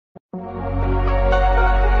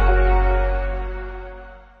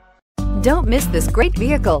Don't miss this great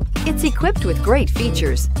vehicle. It's equipped with great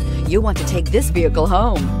features. You'll want to take this vehicle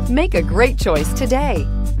home. Make a great choice today.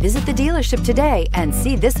 Visit the dealership today and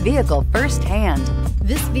see this vehicle firsthand.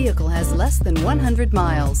 This vehicle has less than 100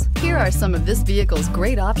 miles. Here are some of this vehicle's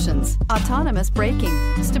great options: autonomous braking,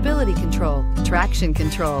 stability control, traction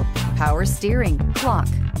control, power steering, clock,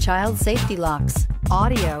 child safety locks,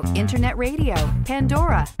 audio, internet radio,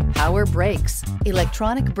 Pandora, power brakes,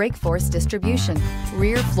 electronic brake force distribution,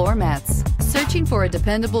 rear floor mats. Searching for a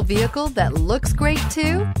dependable vehicle that looks great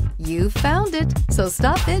too? You found it, so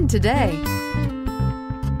stop in today.